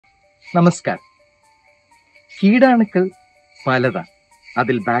നമസ്കാരം. കീടാണുക്കൾ പലതാണ്.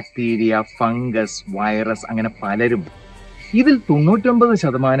 അതിൽ ബാക്ടീരിയ, ഫംഗസ്, വൈറസ് അങ്ങനെ പലരും. ഇതിൽ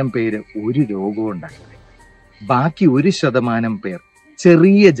 99% പേര് ഒരു രോഗവും ഉണ്ടാക്കില്ല. ബാക്കി 1% പേർ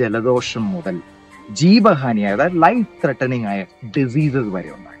ചെറിയ ജലദോഷം മുതൽ ജീവഹാനിയായ അതായത് ലൈഫ് ത്രെട്ടനിങ് ആയ ഡിസീസസ്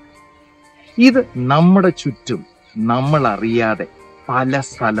വരെ ഉണ്ടാക്കും. ഇത് നമ്മുടെ ചുറ്റും നമ്മൾ അറിയാതെ പല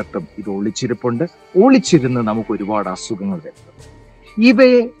സ്ഥലത്തും ഇത് ഒളിച്ചിരിപ്പുണ്ട്. ഒളിച്ചിരുന്ന് നമുക്ക് ഒരുപാട് അസുഖങ്ങൾ വരുത്തും.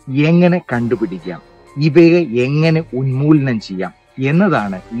 ഇവയെ എങ്ങനെ കണ്ടുപിടിക്കാം, ഇവയെ എങ്ങനെ ഉന്മൂലനം ചെയ്യാം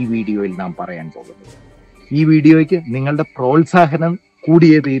എന്നതാണ് ഈ വീഡിയോയിൽ നാം പറയാൻ പോകുന്നത്. ഈ വീഡിയോയ്ക്ക് നിങ്ങളുടെ പ്രോത്സാഹനം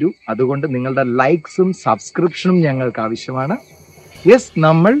കൂടിയേ തീരൂ. അതുകൊണ്ട് നിങ്ങളുടെ ലൈക്സും സബ്സ്ക്രിപ്ഷനും ഞങ്ങൾക്ക് ആവശ്യമാണ്.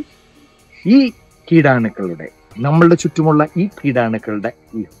 നമ്മൾ ഈ കീടാണുക്കളുടെ നമ്മളുടെ ചുറ്റുമുള്ള ഈ കീടാണുക്കളുടെ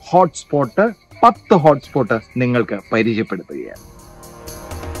ഈ ഹോട്ട്സ്പോട്ട് 10 ഹോട്ട്സ്പോട്ട് നിങ്ങൾക്ക് പരിചയപ്പെടുത്തുകയാണ്.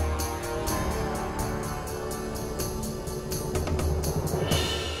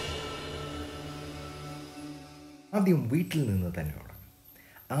 ആദ്യം വീട്ടിൽ നിന്ന് തന്നെ തുടങ്ങാം.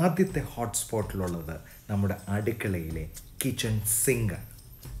 ആദ്യത്തെ ഹോട്ട്സ്പോട്ടിലുള്ളത് നമ്മുടെ അടുക്കളയിലെ കിച്ചൺ സിങ്കാണ്.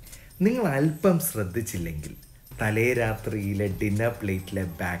 നിങ്ങൾ അല്പം ശ്രദ്ധിച്ചില്ലെങ്കിൽ തലേരാത്രിയിലെ ഡിന്നർ പ്ലേറ്റിലെ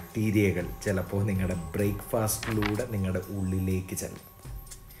ബാക്ടീരിയകൾ ചിലപ്പോൾ നിങ്ങളുടെ ബ്രേക്ക്ഫാസ്റ്റിലൂടെ നിങ്ങളുടെ ഉള്ളിലേക്ക് ചെല്ലും.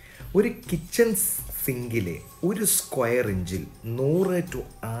 ഒരു കിച്ചൺ സിങ്കിലെ ഒരു സ്ക്വയർ ഇഞ്ചിൽ 100 to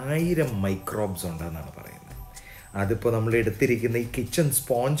 1000 മൈക്രോബ്സ് ഉണ്ടെന്നാണ് പറയുന്നത്. അതിപ്പോൾ നമ്മൾ എടുത്തിരിക്കുന്ന ഈ കിച്ചൺ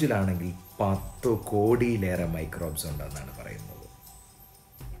സ്പോഞ്ചിലാണെങ്കിൽ 10 കോടിയിലേറെ മൈക്രോബ്സ് ഉണ്ടെന്നാണ് പറയുന്നത്.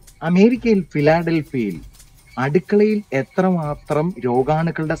 അമേരിക്കയിൽ ഫിലാഡൽഫിയയിൽ അടുക്കളയിൽ എത്രമാത്രം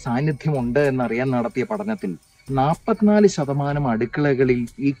രോഗാണുക്കളുടെ സാന്നിധ്യം ഉണ്ട് എന്നറിയാൻ നടത്തിയ പഠനത്തിൽ 44% അടുക്കളകളിൽ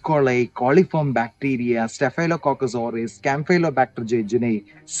E. coli, coliform bacteria, staphylococcus orris, കാംഫൈലോബാക്ടർ ജെജുനെ,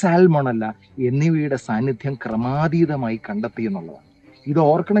 salmonella എന്നിവയുടെ സാന്നിധ്യം ക്രമാതീതമായി കണ്ടെത്തി എന്നുള്ളതാണ്. ഇത്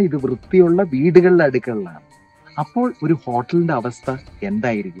ഓർക്കണം, ഇത് വൃത്തിയുള്ള വീടുകളിലെ അടുക്കളകളാണ്. അപ്പോൾ ഒരു ഹോട്ടലിന്റെ അവസ്ഥ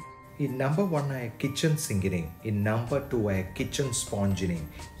എന്തായിരിക്കും? ഈ നമ്പർ 1 ആയ കിച്ചൺ സിങ്കിനെയും ഈ നമ്പർ 2 ആയ കിച്ചൺ സ്പോഞ്ചിനെയും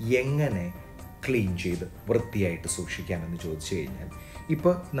എങ്ങനെ ക്ലീൻ ചെയ്ത് വൃത്തിയായിട്ട് സൂക്ഷിക്കാമെന്ന് ചോദിച്ചു കഴിഞ്ഞാൽ,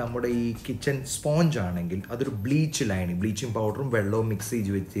 ഇപ്പോൾ നമ്മുടെ ഈ കിച്ചൺ സ്പോഞ്ച് ആണെങ്കിൽ അതൊരു ബ്ലീച്ചിങ് പൗഡറും വെള്ളവും മിക്സ്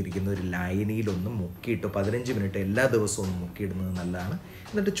ചെയ്ത് വെച്ചിരിക്കുന്ന ഒരു ലൈനിയിലൊന്ന് മുക്കിയിട്ട് 15 മിനിറ്റ് എല്ലാ ദിവസവും ഒന്ന് മുക്കിയിടുന്നത് നല്ലതാണ്.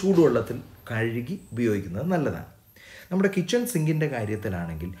 എന്നിട്ട് ചൂടുവെള്ളത്തിൽ കഴുകി ഉപയോഗിക്കുന്നത് നല്ലതാണ്. നമ്മുടെ കിച്ചൺ സിങ്കിൻ്റെ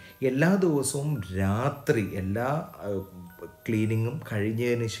കാര്യത്തിലാണെങ്കിൽ എല്ലാ ദിവസവും രാത്രി എല്ലാ ക്ലീനിങ്ങും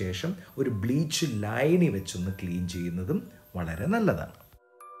കഴിഞ്ഞതിന് ശേഷം ഒരു ബ്ലീച്ച് ലൈനി വെച്ചൊന്ന് ക്ലീൻ ചെയ്യുന്നതും വളരെ നല്ലതാണ്.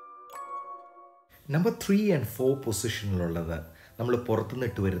 നമ്പർ 3 and 4 പൊസിഷനിലുള്ളത് നമ്മൾ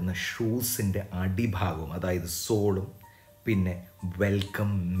പുറത്തുനിന്നിട്ട് വരുന്ന ഷൂസിൻ്റെ അടിഭാഗവും, അതായത് സോളും പിന്നെ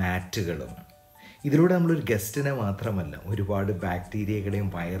വെൽക്കം മാറ്റുകളുമാണ്. ഇതിലൂടെ നമ്മളൊരു ഗസ്റ്റിനെ മാത്രമല്ല ഒരുപാട് ബാക്ടീരിയകളെയും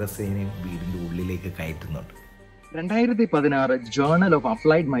വൈറസിനെയും വീടിൻ്റെ ഉള്ളിലേക്ക് കയറ്റുന്നുണ്ട്. 2016 ജേർണൽ ഓഫ്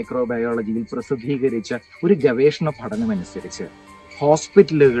അപ്ലൈഡ് മൈക്രോബയോളജിയിൽ പ്രസിദ്ധീകരിച്ച ഒരു ഗവേഷണ പഠനമനുസരിച്ച്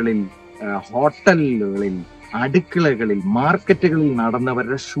ഹോസ്പിറ്റലുകളിൽ, ഹോട്ടലുകളിൽ, അടുക്കളകളിൽ, മാർക്കറ്റുകളിൽ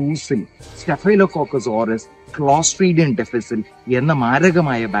നടന്നവരുടെ ഷൂസിൽ സ്റ്റെഫൈലോകോക്കസ് ഓറിസ്, ക്ലോസ്ട്രീഡിയം ഡിഫിസിൽ എന്ന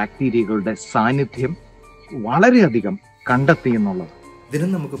മാരകമായ ബാക്ടീരിയകളുടെ സാന്നിധ്യം വളരെയധികം കണ്ടെത്തി എന്നുള്ളത്.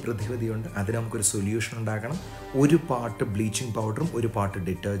 ഇതിനും നമുക്ക് പ്രതിവിധിയുണ്ട്. അതിന് നമുക്കൊരു സൊല്യൂഷൻ ഉണ്ടാക്കണം. ഒരു പാർട്ട് ബ്ലീച്ചിങ് പൗഡറും ഒരു പാർട്ട്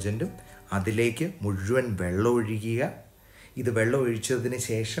ഡിറ്റർജൻറ്റും, അതിലേക്ക് മുഴുവൻ വെള്ളം ഒഴിക്കുക. ഇത് വെള്ളം ഒഴിച്ചതിന്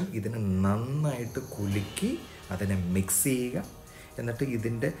ശേഷം ഇതിനെ നന്നായിട്ട് കുലുക്കി അതിനെ മിക്സ് ചെയ്യുക. എന്നിട്ട്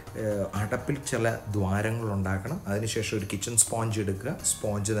ഇതിൻ്റെ അടപ്പിൽ ചില ദ്വാരങ്ങൾ ഉണ്ടാക്കണം. അതിനുശേഷം ഒരു കിച്ചൺ സ്പോഞ്ച് എടുക്കുക,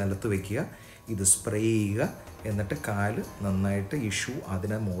 സ്പോഞ്ച് നിലത്ത് വയ്ക്കുക, ഇത് സ്പ്രേ ചെയ്യുക. എന്നിട്ട് കാല് നന്നായിട്ട് ഈ ഷൂ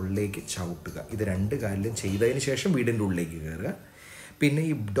അതിനെ മുകളിലേക്ക് ചവിട്ടുക. ഇത് 2 കാലിലും ചെയ്തതിന് ശേഷം വീടിൻ്റെ ഉള്ളിലേക്ക് കയറുക. പിന്നെ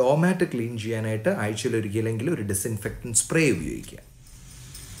ഈ ഡോമാറ്റ് ക്ലീൻ ചെയ്യാനായിട്ട് ആഴ്ചയിൽ ഒരിക്കലെങ്കിലും ഒരു ഡിസിൻഫെക്റ്റൻറ്റ് സ്പ്രേ ഉപയോഗിക്കുക.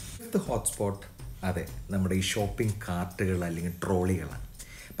 ഹോട്ട്സ്പോട്ട് അതെ നമ്മുടെ ഈ ഷോപ്പിംഗ് കാർട്ടുകൾ അല്ലെങ്കിൽ ട്രോളികളാണ്.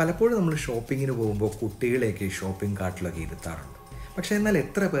 പലപ്പോഴും നമ്മൾ ഷോപ്പിങ്ങിന് പോകുമ്പോൾ കുട്ടികളെയൊക്കെ ഈ ഷോപ്പിംഗ് കാർട്ടിലൊക്കെ ഇരുത്താറുണ്ട്. പക്ഷേ എന്നാൽ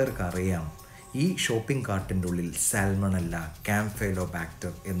എത്ര പേർക്ക് അറിയാം ഈ ഷോപ്പിംഗ് കാർട്ടിൻ്റെ ഉള്ളിൽ സാൽമണല്ല,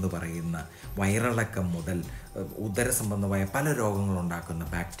 കാംഫൈലോബാക്ടർ എന്ന് പറയുന്ന വയറിളക്കം മുതൽ ഉദര സംബന്ധമായ പല രോഗങ്ങളുണ്ടാക്കുന്ന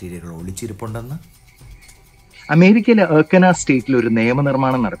ബാക്ടീരിയകൾ ഒളിച്ചിരിപ്പുണ്ടെന്ന്? അമേരിക്കയിലെ ഏർക്കന സ്റ്റേറ്റിൽ ഒരു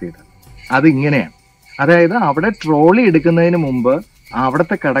നിയമനിർമ്മാണം നടത്തിയത് അത് ഇങ്ങനെയാണ്. അതായത് അവിടെ ട്രോളി എടുക്കുന്നതിന് മുമ്പ്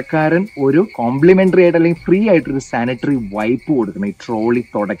അവിടുത്തെ കടക്കാരൻ ഒരു കോംപ്ലിമെന്ററി ആയിട്ട് അല്ലെങ്കിൽ ഫ്രീ ആയിട്ടൊരു സാനിറ്ററി വൈപ്പ് കൊടുക്കണം ഈ ട്രോളി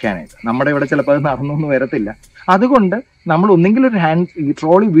തുടയ്ക്കാനായിട്ട്. നമ്മുടെ ഇവിടെ ചിലപ്പോൾ അത് നടന്നൊന്നും വരത്തില്ല. അതുകൊണ്ട് നമ്മൾ ഒന്നെങ്കിലും ഈ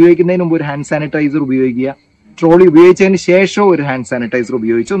ട്രോളി ഉപയോഗിക്കുന്നതിന് മുമ്പ് ഒരു ഹാൻഡ് സാനിറ്റൈസർ ഉപയോഗിക്കുക, ട്രോളി ഉപയോഗിച്ചതിന് ശേഷം ഒരു ഹാൻഡ് സാനിറ്റൈസർ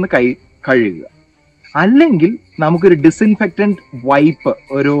ഉപയോഗിച്ച് ഒന്ന് കൈ കഴുകുക. അല്ലെങ്കിൽ നമുക്കൊരു ഡിസിൻഫെക്റ്റന്റ് വൈപ്പ്,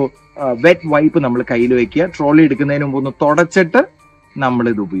 ഒരു വെറ്റ് വൈപ്പ് നമ്മൾ കയ്യിൽ വെക്കുക. ട്രോളി എടുക്കുന്നതിന് മുമ്പ് ഒന്ന് തുടച്ചിട്ട്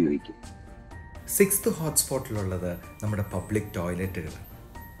നമ്മളിത് ഉപയോഗിക്കും. 6th ഹോട്ട്സ്പോട്ടിലുള്ളത് നമ്മുടെ പബ്ലിക് ടോയ്ലറ്റുകൾ.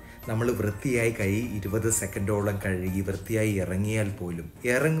 നമ്മൾ വൃത്തിയായി കൈ 20 സെക്കൻഡോളം കഴുകി വൃത്തിയായി ഇറങ്ങിയാൽ പോലും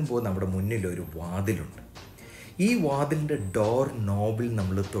ഇറങ്ങുമ്പോൾ നമ്മുടെ മുന്നിലൊരു വാതിലുണ്ട്. ഈ വാതിലിൻ്റെ ഡോർ നോബിൽ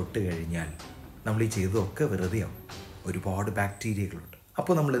നമ്മൾ തൊട്ട് കഴിഞ്ഞാൽ നമ്മൾ ഈ ചെയ്തതൊക്കെ വെറുതെയാവും. ഒരുപാട് ബാക്ടീരിയകളുണ്ട്.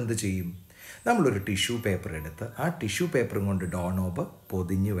 അപ്പോൾ നമ്മൾ എന്ത് ചെയ്യും? നമ്മളൊരു ടിഷ്യൂ പേപ്പർ എടുത്ത് ആ ടിഷ്യൂ പേപ്പറും കൊണ്ട് ഡോർ നോബ്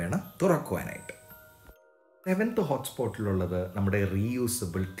പൊതിഞ്ഞ് വേണം തുറക്കുവാനായിട്ട്. 7th ഹോട്ട്സ്പോട്ടിലുള്ളത് നമ്മുടെ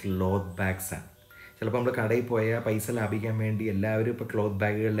റീയൂസബിൾ ക്ലോത്ത് ബാഗ്സ് ആണ്. ചിലപ്പോൾ നമ്മൾ കടയിൽ പോയാൽ പൈസ ലാഭിക്കാൻ വേണ്ടി എല്ലാവരും ഇപ്പോൾ ക്ലോത്ത്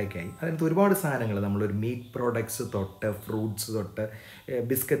ബാഗുകളിലേക്കായി. അതിനകത്ത് ഒരുപാട് സാധനങ്ങൾ, നമ്മളൊരു മീറ്റ് പ്രോഡക്ട്സ് തൊട്ട് ഫ്രൂട്ട്സ് തൊട്ട്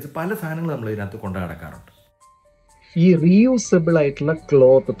ബിസ്ക്കറ്റ്സ്, പല സാധനങ്ങൾ നമ്മൾ ഇതിനകത്ത് കൊണ്ടു നടക്കാറുണ്ട്. ഈ റീയൂസബിൾ ആയിട്ടുള്ള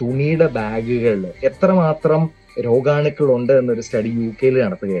ക്ലോത്ത്, തുണിയുടെ ബാഗുകളിൽ എത്രമാത്രം രോഗാണുക്കൾ ഉണ്ട് എന്നൊരു സ്റ്റഡി UK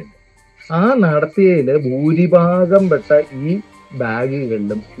നടത്തുകയുണ്ട്. ആ നടത്തിയതിൽ ഭൂരിഭാഗം പെട്ട ഈ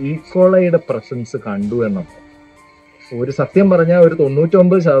ബാഗുകളിലും ഈക്കോളയുടെ പ്രസൻസ് കണ്ടു എന്നുണ്ട്. ഒരു സത്യം പറഞ്ഞാൽ ഒരു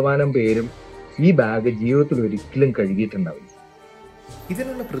 99% പേരും ഈ ബാഗ് ജീവിതത്തിൽ ഒരിക്കലും കഴുകിയിട്ടുണ്ടാവില്ല.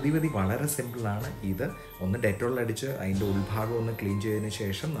 ഇതിനുള്ള പ്രതിവിധി വളരെ സിമ്പിളാണ്. ഇത് ഒന്ന് ഡെറ്റോൾ അടിച്ച് അതിൻ്റെ ഉൾഭാഗം ഒന്ന് ക്ലീൻ ചെയ്തതിന്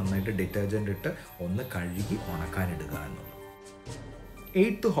ശേഷം നന്നായിട്ട് ഡിറ്റർജൻറ്റ് ഇട്ട് ഒന്ന് കഴുകി ഉണക്കാനിടുക എന്നുള്ളത്.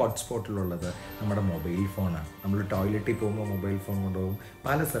 8th ഹോട്ട്സ്പോട്ടിലുള്ളത് നമ്മുടെ മൊബൈൽ ഫോണാണ്. നമ്മൾ ടോയ്ലറ്റിൽ പോകുമ്പോൾ മൊബൈൽ ഫോൺ കൊണ്ടുപോകും.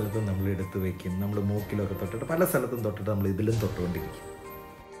 പല സ്ഥലത്തും നമ്മൾ എടുത്ത് വയ്ക്കും. നമ്മൾ മൂക്കിലൊക്കെ തൊട്ടിട്ട് പല സ്ഥലത്തും തൊട്ടിട്ട് നമ്മൾ ഇതിലും തൊട്ടുകൊണ്ടിരിക്കും.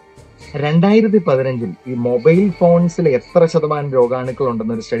 2015 ഈ മൊബൈൽ ഫോൺസിൽ എത്ര ശതമാനം രോഗാണുക്കൾ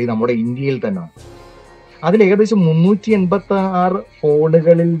ഉണ്ടെന്നൊരു സ്റ്റഡി നമ്മുടെ ഇന്ത്യയിൽ തന്നെയാണ്. അതിൽ ഏകദേശം 386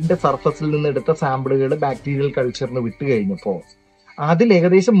 ഫോണുകളിന്റെ സർഫസിൽ നിന്ന് എടുത്ത സാമ്പിളുകൾ ബാക്ടീരിയൽ കൾച്ചറിന് വിട്ടു കഴിഞ്ഞപ്പോൾ അതിൽ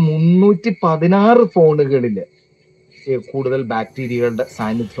ഏകദേശം 316 ഫോണുകളിൽ കൂടുതൽ ബാക്ടീരിയകളുടെ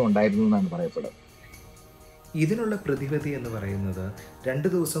സാന്നിധ്യം ഉണ്ടായിരുന്നു എന്നാണ് പറയപ്പെടുന്നത്. ഇതിനുള്ള പ്രതിവിധി എന്ന് പറയുന്നത് 2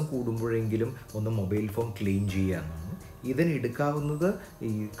 ദിവസം കൂടുമ്പോഴെങ്കിലും ഒന്ന് മൊബൈൽ ഫോൺ ക്ലീൻ ചെയ്യുക എന്നാണ്. ഇതിന് എടുക്കാവുന്നത് ഈ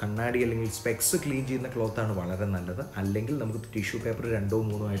കണ്ണാടി അല്ലെങ്കിൽ സ്പെക്സ് ക്ലീൻ ചെയ്യുന്ന ക്ലോത്താണ് വളരെ നല്ലത്. അല്ലെങ്കിൽ നമുക്ക് ടിഷ്യൂ പേപ്പർ 2 or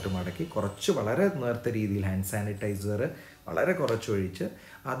 3 ആയിട്ട് മടക്കി കുറച്ച് വളരെ നേർത്ത രീതിയിൽ ഹാൻഡ് സാനിറ്റൈസർ വളരെ കുറച്ചൊഴിച്ച്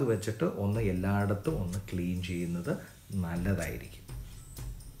അത് വെച്ചിട്ട് ഒന്ന് എല്ലായിടത്തും ഒന്ന് ക്ലീൻ ചെയ്യുന്നത് നല്ലതായിരിക്കും.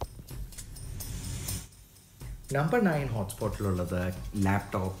 നമ്പർ 9 ഹോട്ട്സ്പോട്ടിലുള്ളത്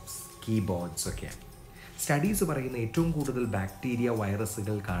ലാപ്ടോപ്സ്, കീബോർഡ്സ് ഒക്കെയാണ്. സ്റ്റഡീസ് പറയുന്ന ഏറ്റവും കൂടുതൽ ബാക്ടീരിയ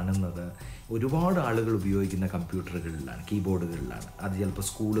വൈറസുകൾ കാണുന്നത് ഒരുപാട് ആളുകൾ ഉപയോഗിക്കുന്ന കമ്പ്യൂട്ടറുകളിലാണ്, കീബോർഡുകളിലാണ്. അത് ചിലപ്പോൾ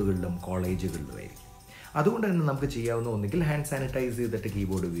സ്കൂളുകളിലും കോളേജുകളിലും ആയിരിക്കും. അതുകൊണ്ട് തന്നെ നമുക്ക് ചെയ്യാവുന്ന ഒന്നുകിൽ ഹാൻഡ് സാനിറ്റൈസ് ചെയ്തിട്ട്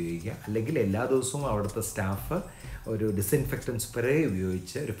കീബോർഡ് ഉപയോഗിക്കുക, അല്ലെങ്കിൽ എല്ലാ ദിവസവും അവിടുത്തെ സ്റ്റാഫ് ഒരു ഡിസിൻഫെക്റ്റൻറ്റ് സ്പ്രേ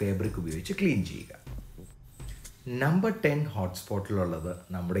ഉപയോഗിച്ച് ഒരു ഫാബ്രിക് ഉപയോഗിച്ച് ക്ലീൻ ചെയ്യുക. നമ്പർ 10 ഹോട്ട്സ്പോട്ടിലുള്ളത്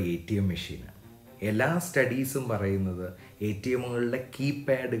നമ്മുടെ ATM മെഷീനാണ്. എല്ലാ സ്റ്റഡീസും പറയുന്നത് ATMകളുടെ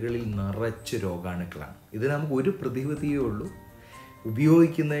കീപാഡുകളിൽ നിറച്ച് രോഗാണുക്കളാണ്. ഇത് നമുക്ക് ഒരു പ്രതിവിധിയേ ഉള്ളൂ,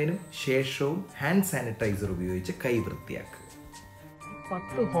 ഉപയോഗിക്കുന്നതിനും ശേഷവും ഹാൻഡ് സാനിറ്റൈസർ ഉപയോഗിച്ച് കൈ വൃത്തിയാക്കുക.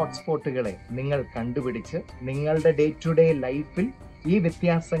 10 ഹോട്ട്സ്പോട്ടുകളെ നിങ്ങൾ കണ്ടുപിടിച്ച് നിങ്ങളുടെ ഡേ ടു ഡേ ലൈഫിൽ ഈ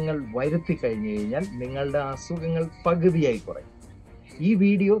വ്യത്യാസങ്ങൾ വരുത്തി കഴിഞ്ഞു കഴിഞ്ഞാൽ നിങ്ങളുടെ അസുഖങ്ങൾ പകുതിയായി കുറയും. ഈ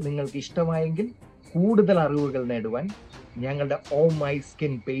വീഡിയോ നിങ്ങൾക്ക് ഇഷ്ടമായെങ്കിൽ കൂടുതൽ അറിവുകൾ നേടുവാൻ ഞങ്ങളുടെ oh my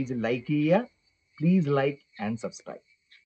skin page like ചെയ്യുക. Please like and subscribe.